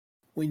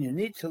When you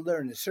need to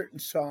learn a certain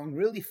song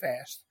really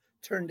fast,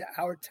 turn to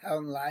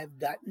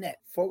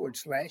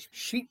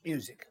ourtownlive.net/sheet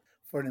music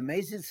for an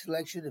amazing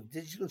selection of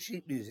digital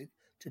sheet music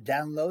to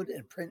download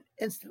and print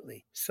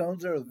instantly.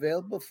 Songs are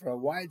available for a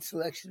wide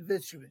selection of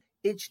instruments.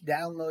 Each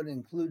download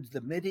includes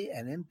the MIDI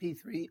and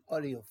MP3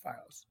 audio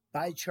files.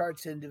 Buy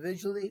charts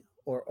individually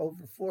or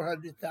over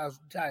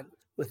 400,000 titles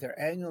with their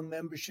annual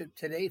membership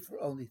today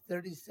for only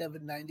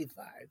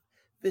 $37.95.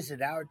 Visit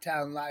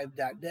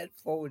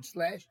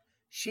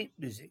ourtownlive.net/sheet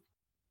music.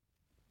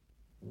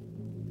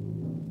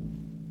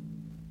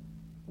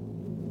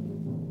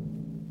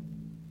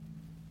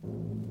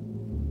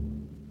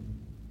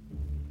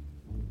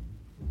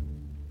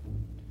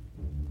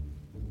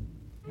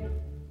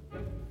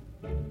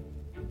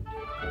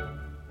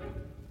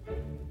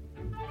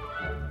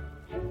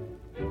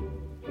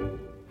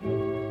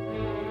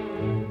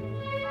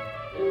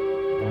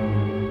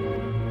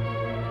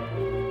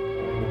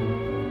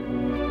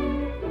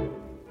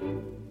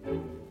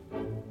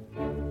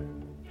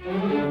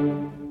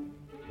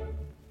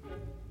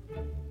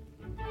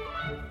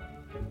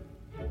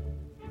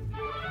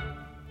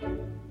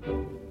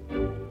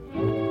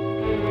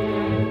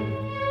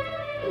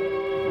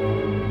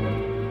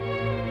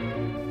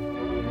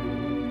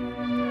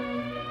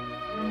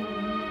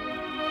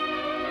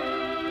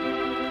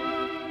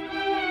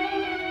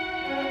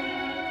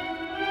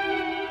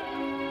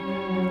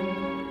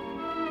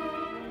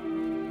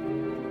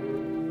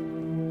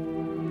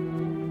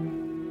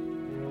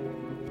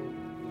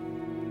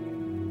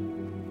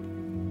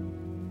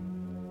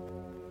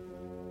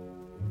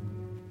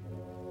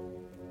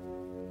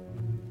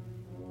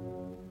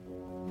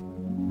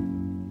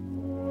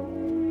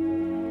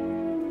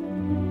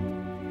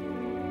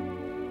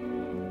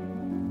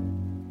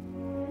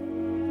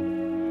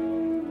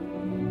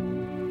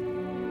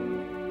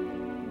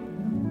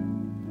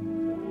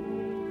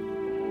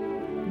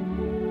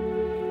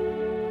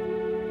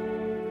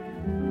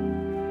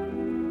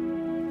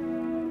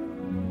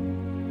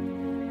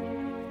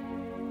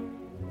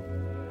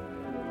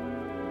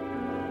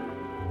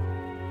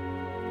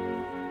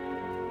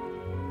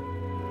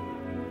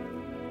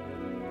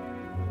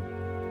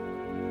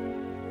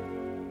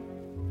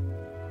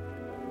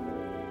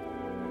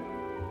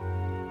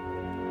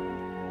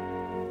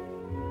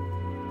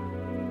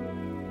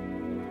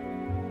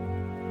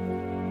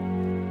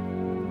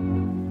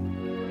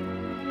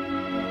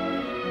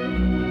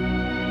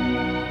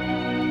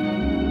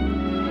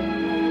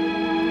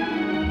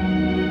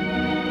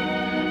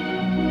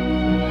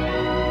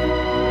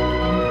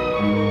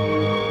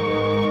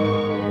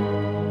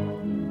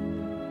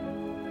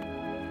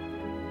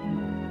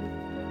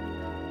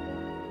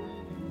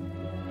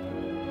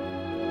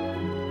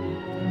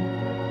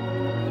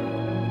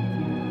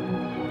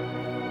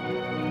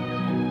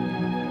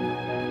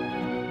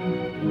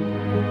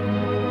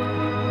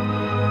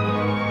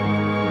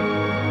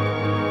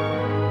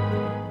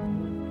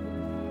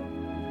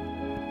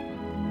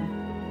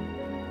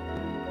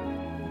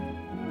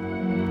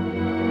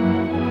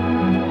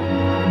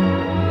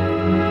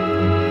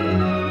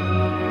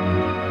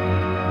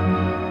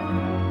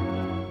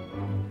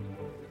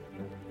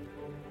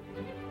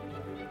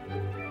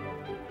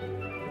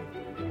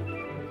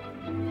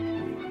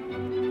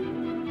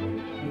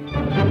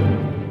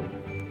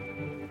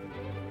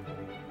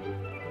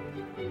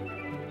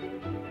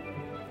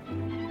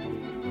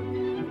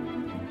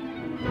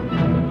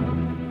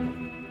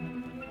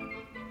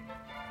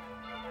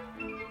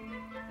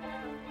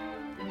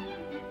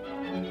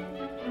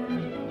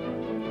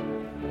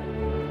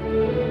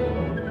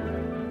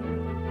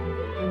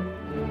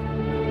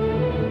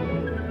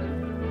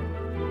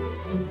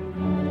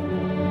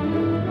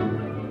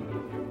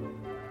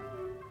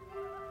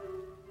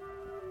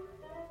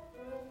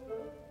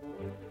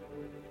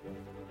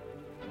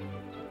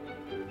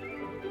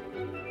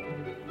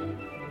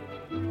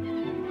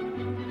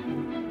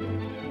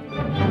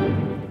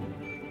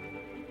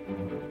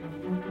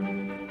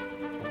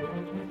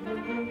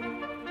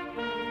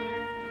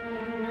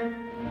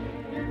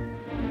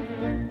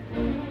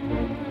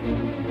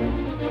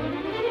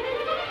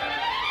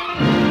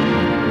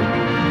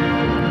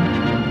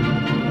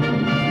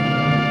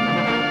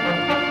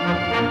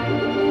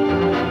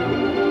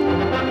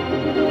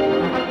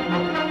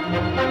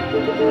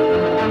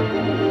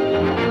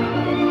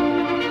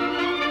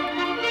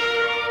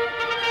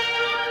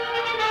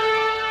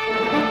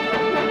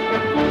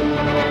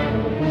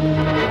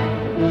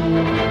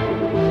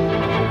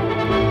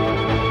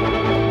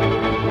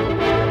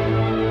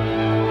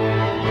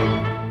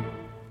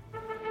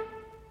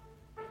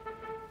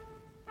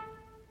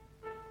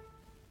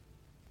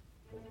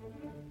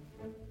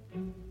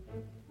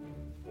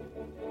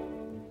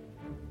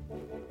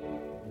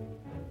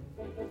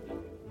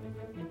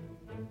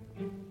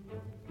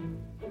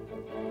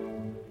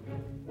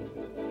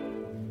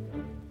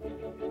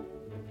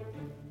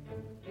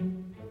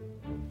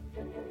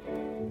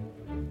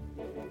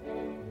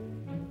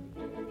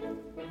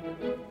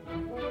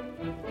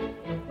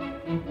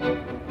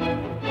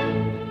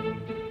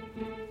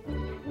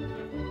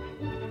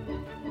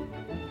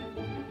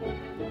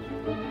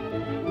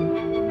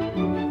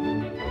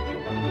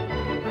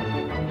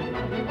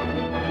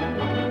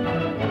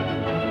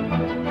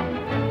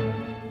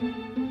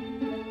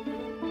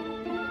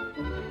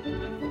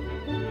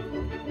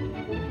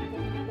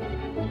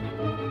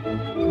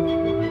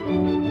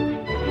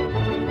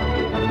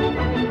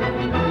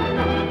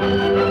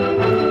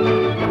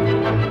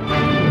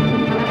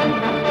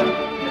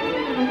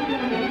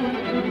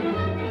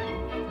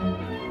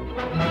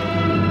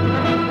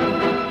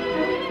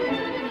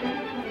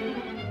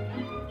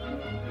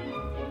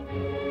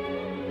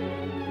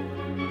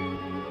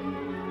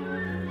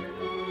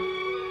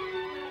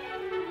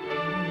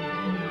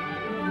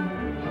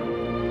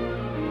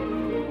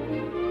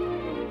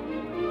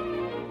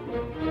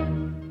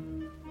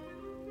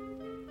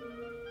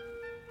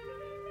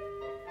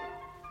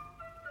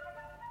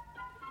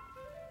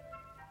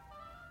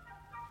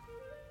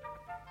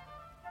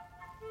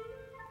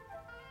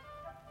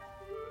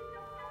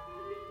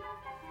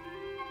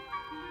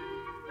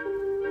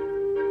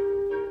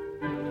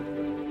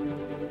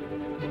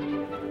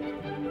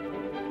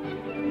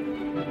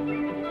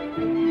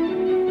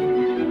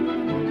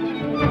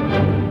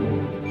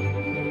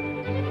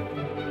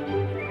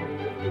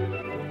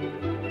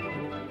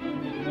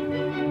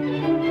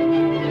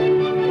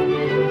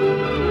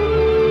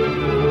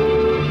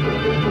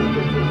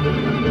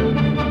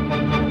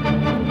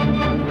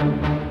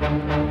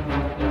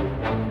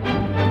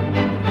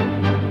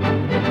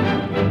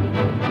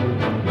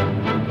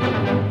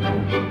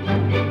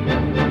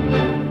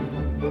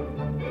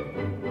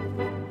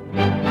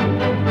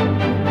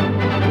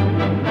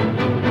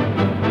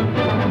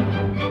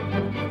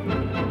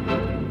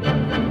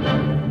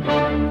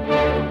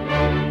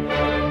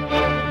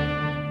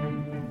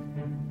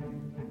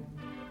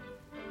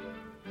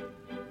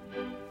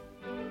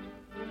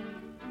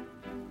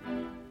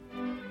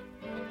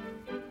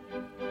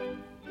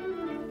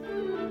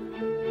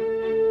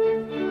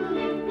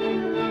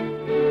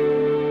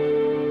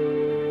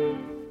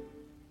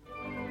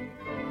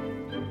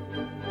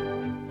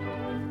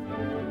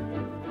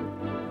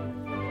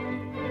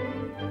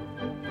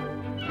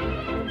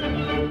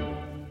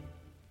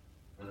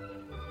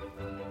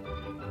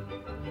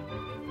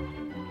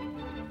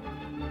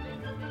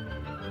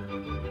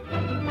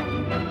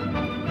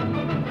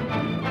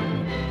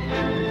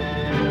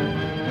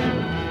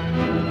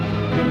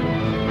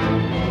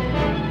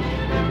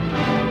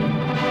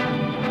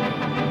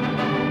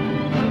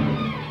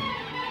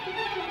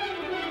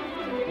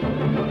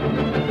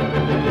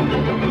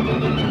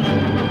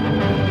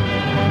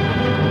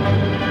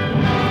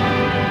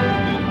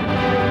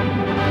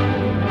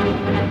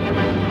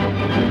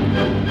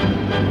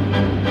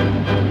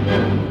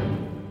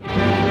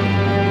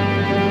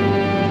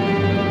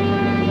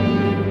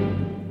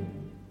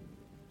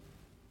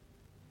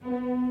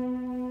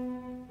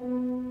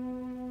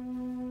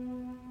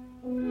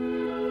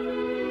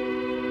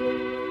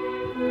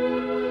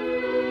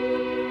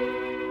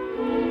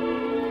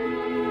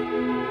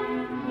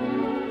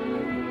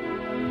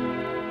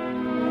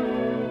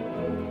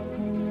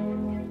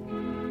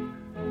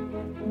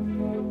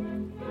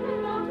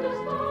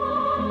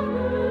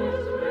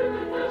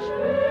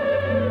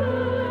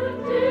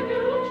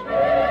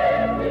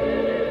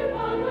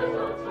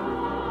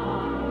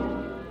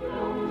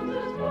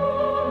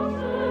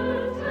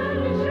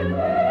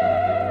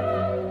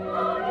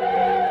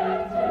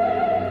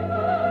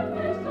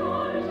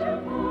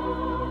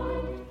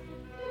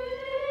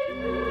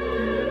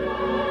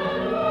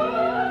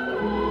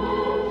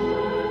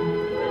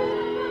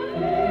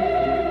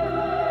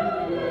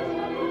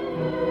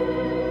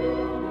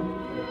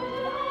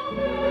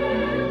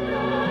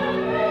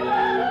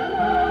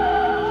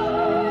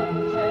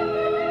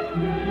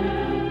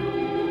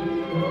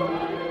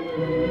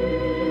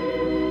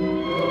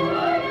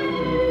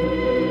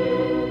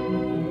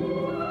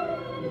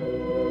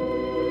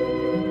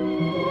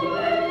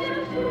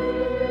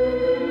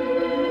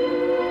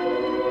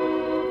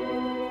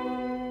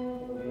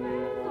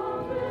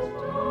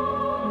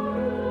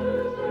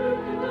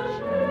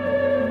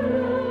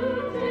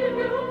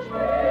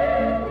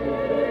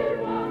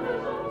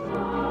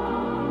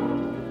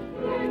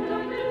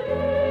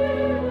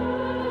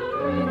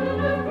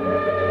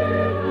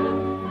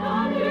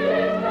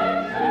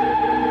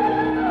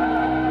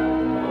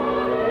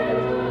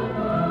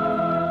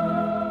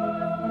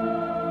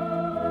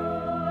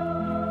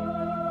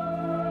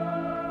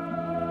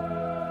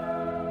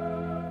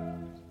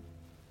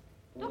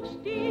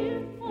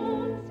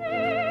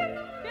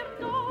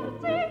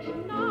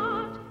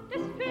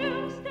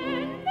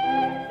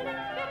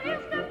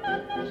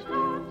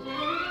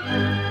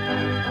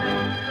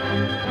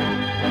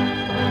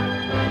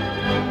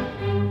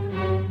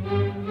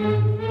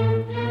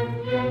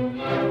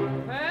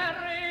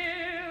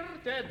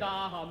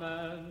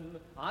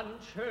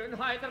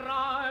 Schönheit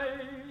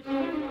reich.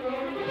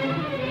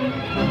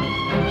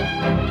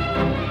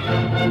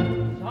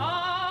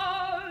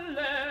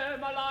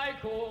 Salem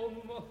alaikum,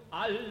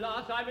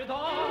 Allah sei mit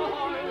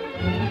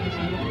euch.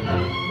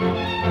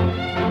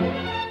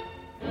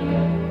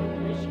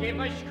 Ich geb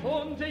euch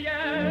Kunde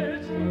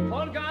jetzt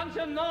von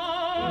ganzen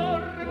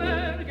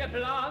Normen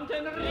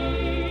geplanten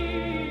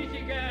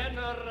riesigen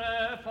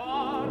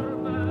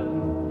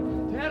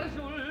Reformen. Der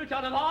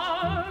Sultan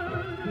war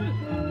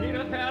in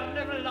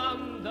fernen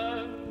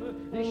Landen,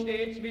 ich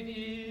stets mit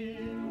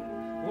ihm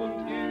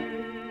und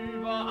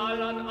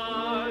überall an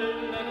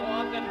allen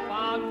Orten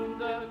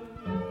fanden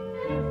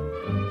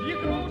die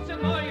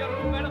großen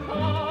Neuerungen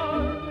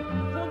vor,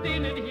 von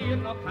denen hier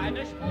noch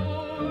keine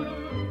Spur.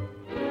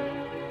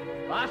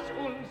 Was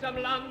unserem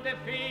Lande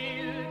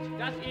fehlt,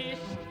 das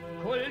ist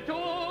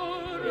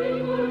Kultur. Die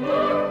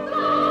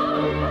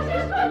Kultur, das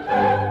ist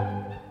Kultur.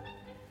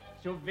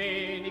 Zu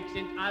wenig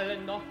sind alle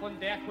noch von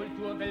der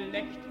Kultur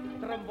beleckt,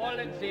 drum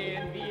wollen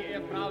sehen, wie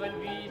ihr Frauen,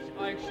 wie's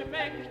euch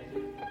schmeckt.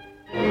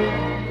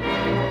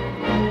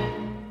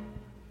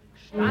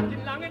 Statt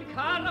in langen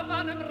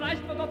Karawanen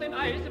reist man dort in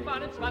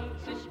Eisenbahnen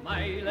 20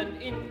 Meilen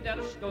in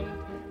der Stunde.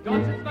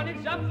 Dort sitzt man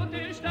im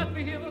Samthotel, statt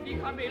wie hier, wo die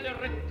Kamele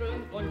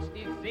rütteln uns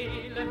die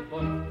Seelen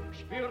bunt.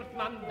 Spürt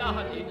man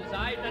dann in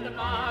seinen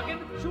Magen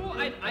so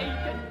ein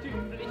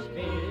eigentümlich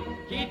Weh.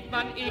 Geht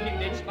man in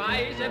den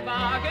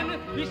Speisewagen,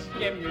 ist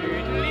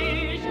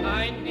gemütlich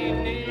ein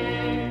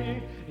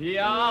Diner.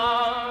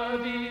 Ja,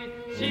 die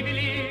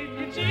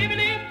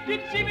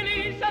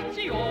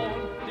Zivilisation,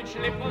 den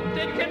Schliff und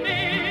den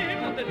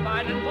Kneb und den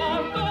feinen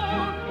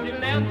Bordeaux, die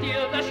lernt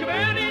ihr, das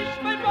schwör ich,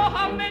 bei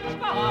Mohammeds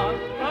Bahn,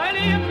 weil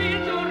ihr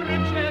viel zu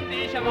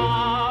rückständig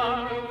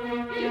war.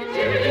 Die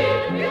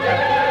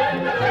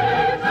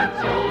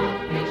Zivilisation,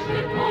 den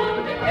Schliff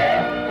und den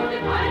Kneb und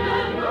den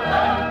feinen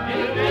Bordeaux,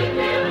 die lernt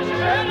ihr, das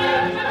schwör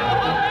ich, bei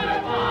Mohammeds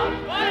Bahn,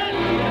 weil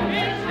ihr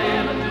viel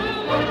sehr zu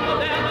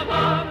modern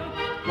war.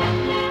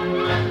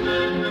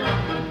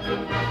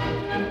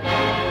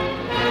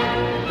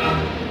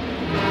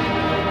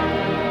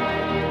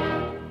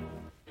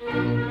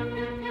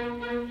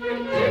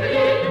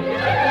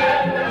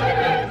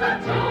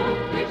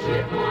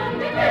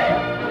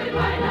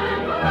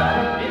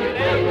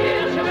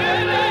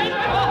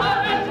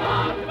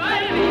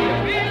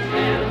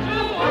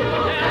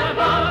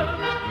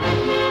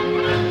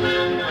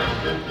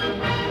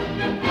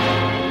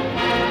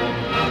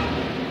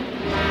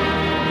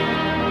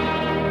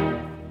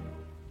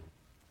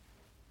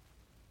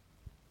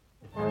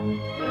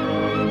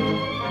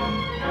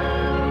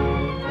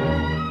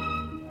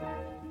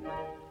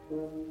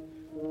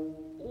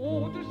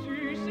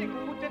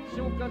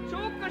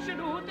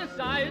 Zuckerschnute,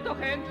 sei doch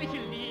endlich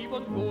lieb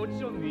und gut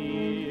zu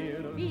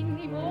mir. Bin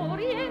im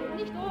Orient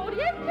nicht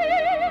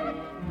orientiert,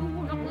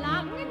 du noch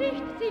lange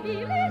nicht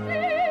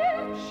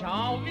zivilisiert.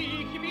 Schau,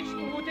 wie ich mich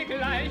spute,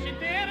 gleich in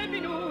der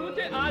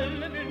Minute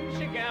alle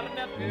Wünsche gern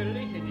erfüll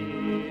ich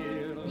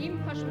dir. Im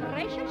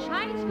Versprechen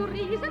scheinst du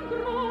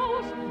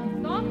riesengroß,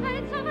 doch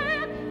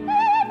einsamer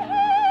den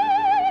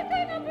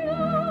heutigen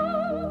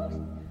bloß.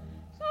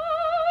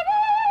 Soll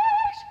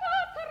ich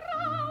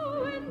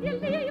vertrauen dir,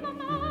 lieber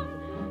Mann,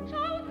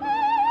 schau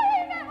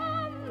keine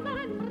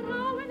anderen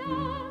Frauen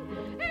an.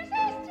 Es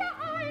ist ja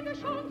eine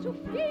schon zu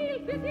viel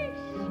für dich.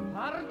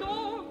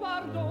 Pardon,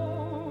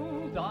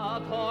 pardon, da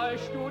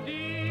täuschst du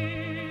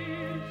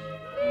dich.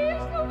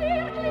 Willst du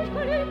wirklich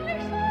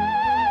glücklich sein?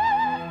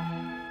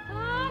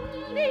 Dann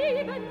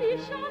liebe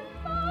mich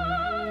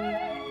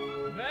allein.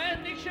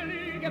 Wenn ich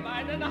lüge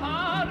meinen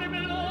Harem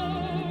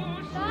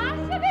los,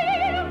 Das wird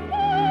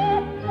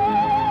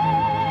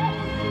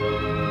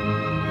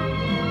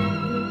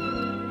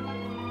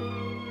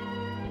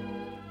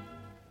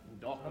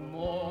doch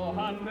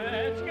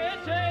Mohammeds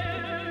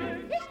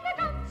Gesetz ist mir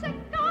ganz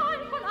egal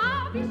von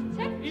A bis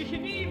Z. ich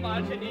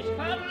niemals nicht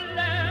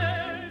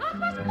verletzt. Ach,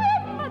 was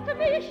kümmert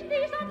mich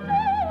dieser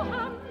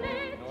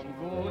Mohammed? Nun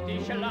gut,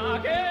 ich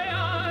schlage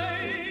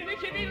ein,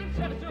 ich will's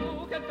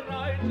versuchen,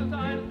 treu zu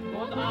sein,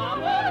 und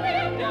aber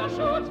wird der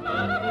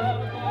Schutzmann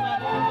von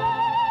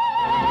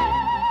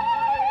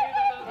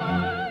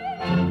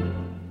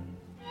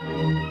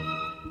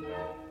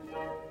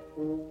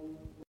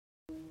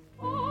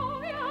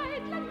Oh, ihr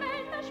eitlen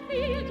Männer,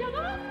 spielt ja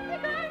noch die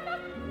Gönner,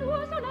 nur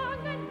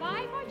solange ein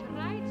Weib euch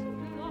reizen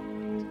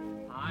lockt.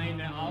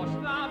 Eine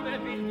Ausnahme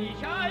bin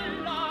ich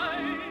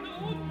allein,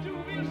 und du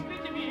wirst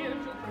mit mir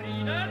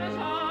zufrieden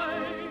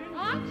sein.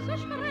 Ach, so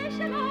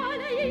sprechen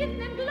alle in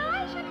dem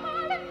gleichen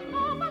Falle,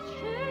 oh, was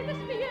Schönes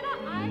mir da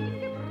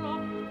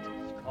eingebrockt.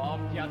 Es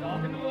kommt ja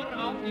doch nur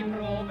auf die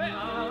Probe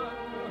an,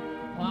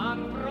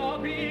 wann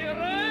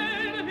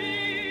probieren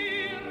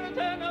wir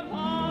den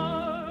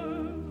Fall.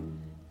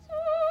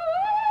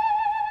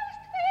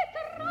 Zuerst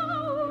wie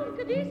Trauer,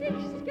 wie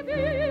sich's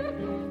gebührt,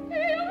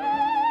 für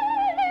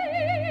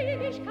alle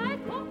Ewigkeit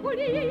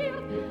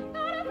kopuliert,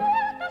 dann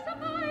wird das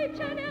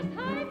Weibchen erst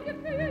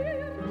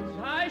heimgeführt.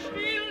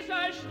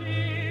 Sei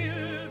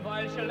still,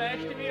 weil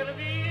schlecht mir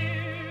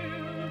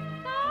wird.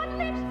 Dann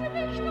liebst du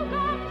mich nur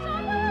ganz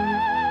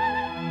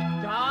allein.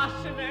 Das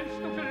nennst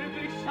du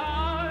glücklich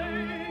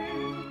sein.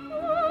 Du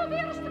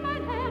wirst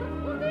mein Herr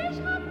und ich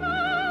hab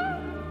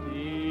Mann.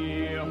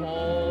 Die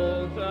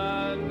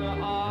Hosen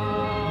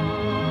an.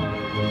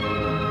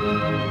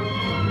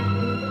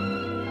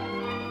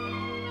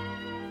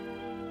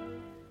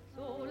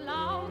 So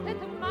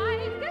lautet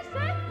mein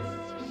Gesetz.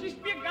 Es ist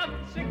mir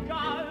ganz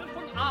egal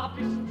von A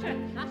bis Z.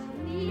 Das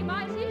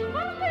niemals ich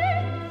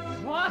verletzt.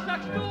 Was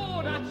sagst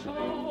du dazu,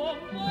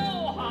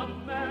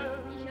 Mohammed?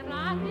 Ich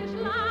rat dir,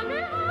 schlage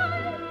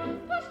ein.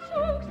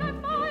 Versuch's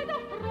einmal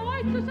doch treu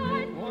zu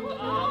sein. Und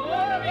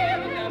aber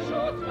wird der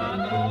Schutz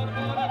verdorben.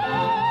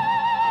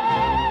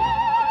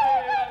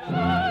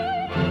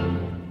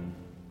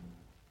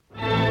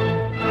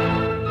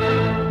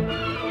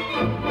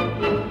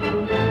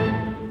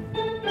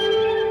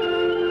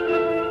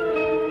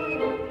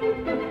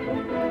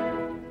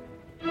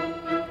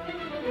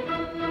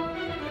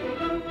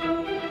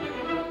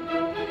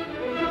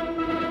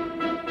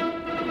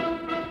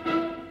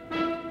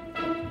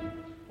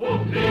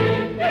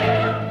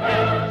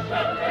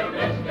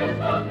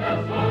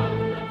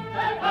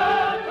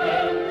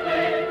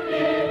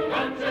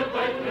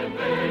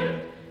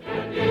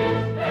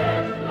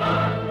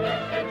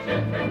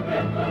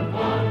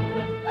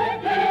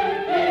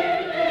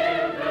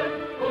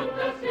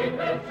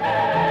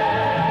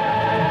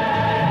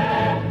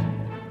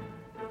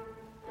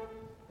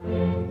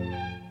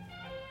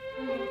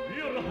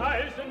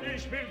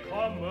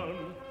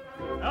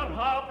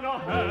 Erhabner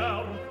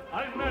Herr,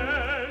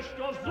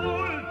 allmächtiger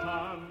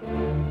Sultan,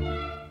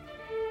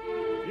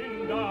 in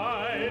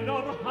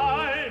deiner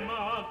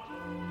Heimat,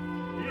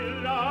 wie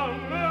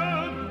lange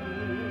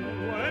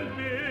du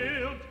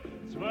entbehrt,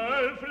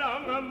 12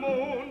 lange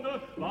Monde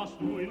warst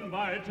du in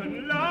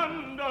weiten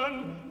Landen,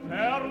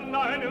 fern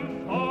deinem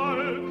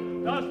Volk,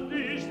 das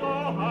dich so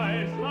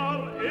heiß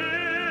verehrt.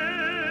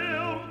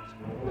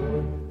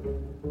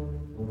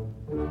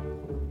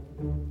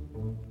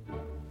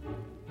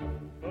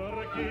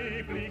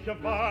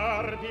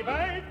 War die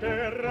weite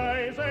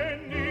Reise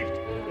nicht,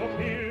 doch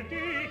hielt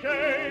ich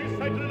es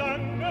seit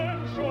langem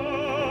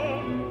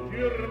schon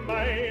für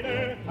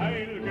meine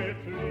heilge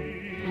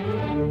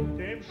Pflicht,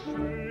 dem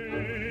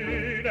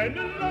schönen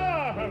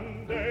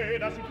Lande,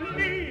 das ich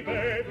liebe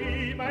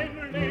wie mein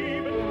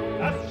Leben,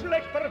 das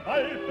schlecht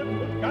verwaltet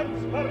und ganz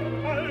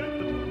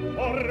veraltet,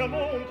 Form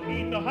und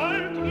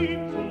Inhalt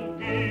ihm zu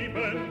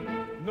geben.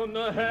 Nun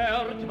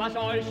hört, was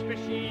euch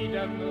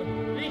beschieden,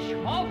 ich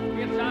hoffe,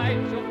 ihr seid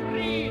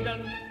zufrieden.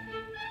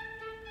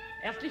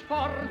 Erstlich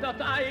fordert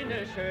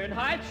eine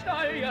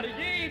Schönheitssteuer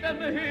jedem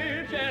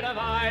hübschen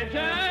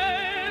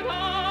Weibchen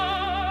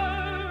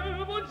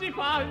auf. Und sie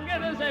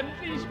fangen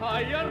sämtlich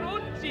Feuer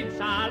und sie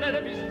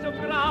zahlen bis zum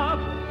Grab.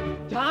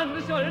 Dann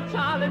soll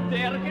zahlen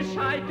der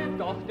Gescheite,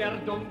 doch der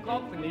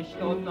Dummkopf nicht.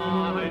 Oh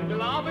nein,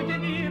 glaubet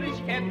mir,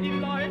 ich kenn die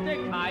Leute,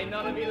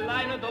 keiner will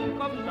ein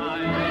Dummkopf sein.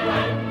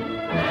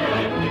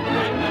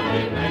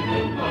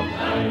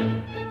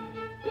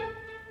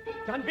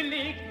 Dann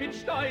belegt mit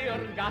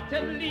Steuern,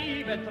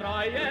 Gattenliebe,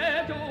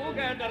 Treue,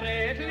 Tugend,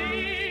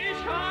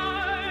 Redlichkeit.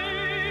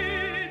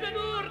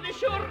 Nur die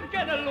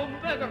Schurken,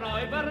 Lumpen,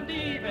 Räuber,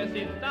 Diebe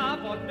sind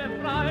davon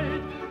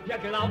befreit. Ja,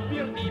 glaubt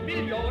mir, die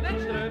Millionen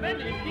strömen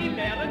in die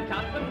leeren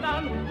Kassen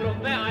dann. Drum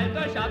beeilt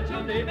euch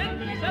anzunehmen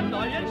diesen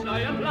neuen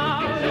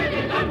Steuerplan.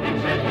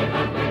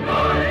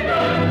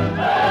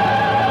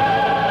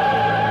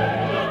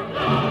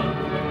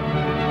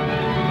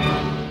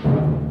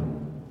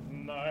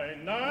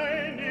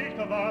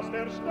 Was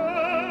der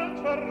Staat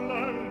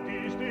verlangt,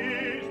 ist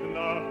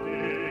nach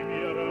dem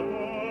ihr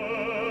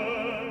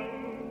wollt.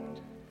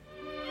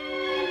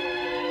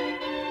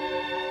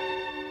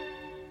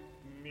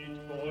 Mit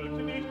Gold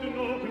nicht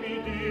noch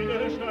mit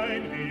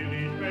Edelstein will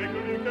ich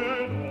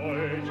beglücken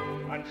euch.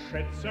 An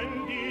Schätzen,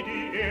 die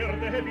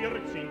Erde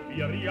birgt, sind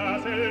wir ja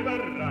selber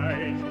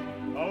reich.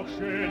 Auch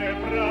schöne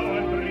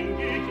Frauen bring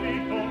ich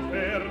nicht vom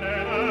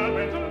fernen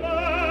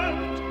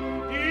Abendland.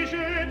 Die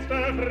schönste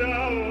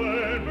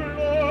Frauen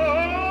bloß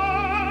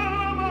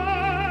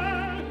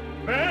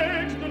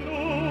wächst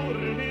nur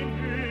im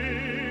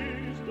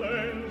Wüstensand.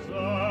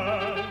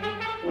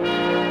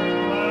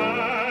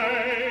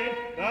 Nein,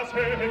 das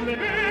höchste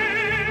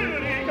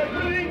will ich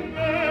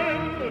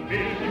bringen,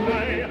 will die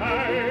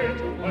Freiheit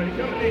euch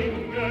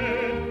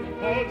erringen,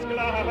 von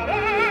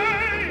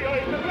Sklaverei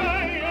euch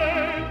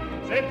befreien,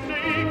 setze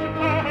ich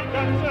mein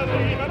ganzes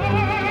Leben ein.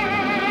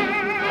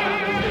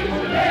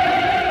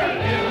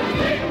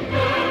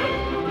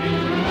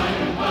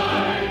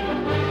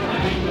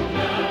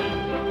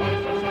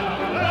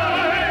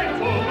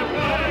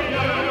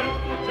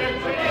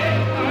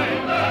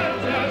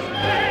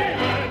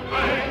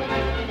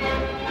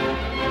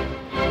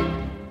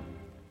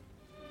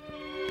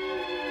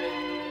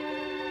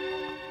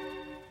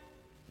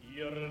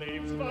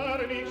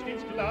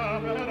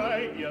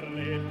 Ihr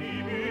lebt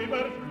im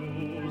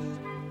Überfluss,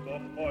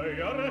 doch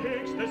euer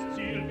höchstes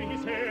Ziel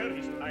bisher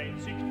ist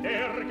einzig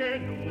der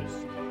Genuss.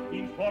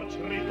 In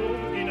Fortschritt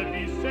und in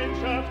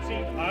Wissenschaft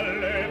sind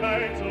alle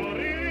weit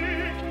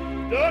zurück,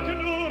 doch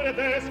nur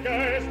des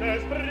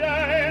Geistes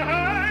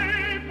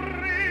Freiheit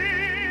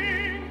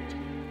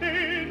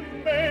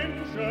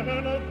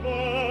schöne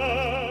Welt.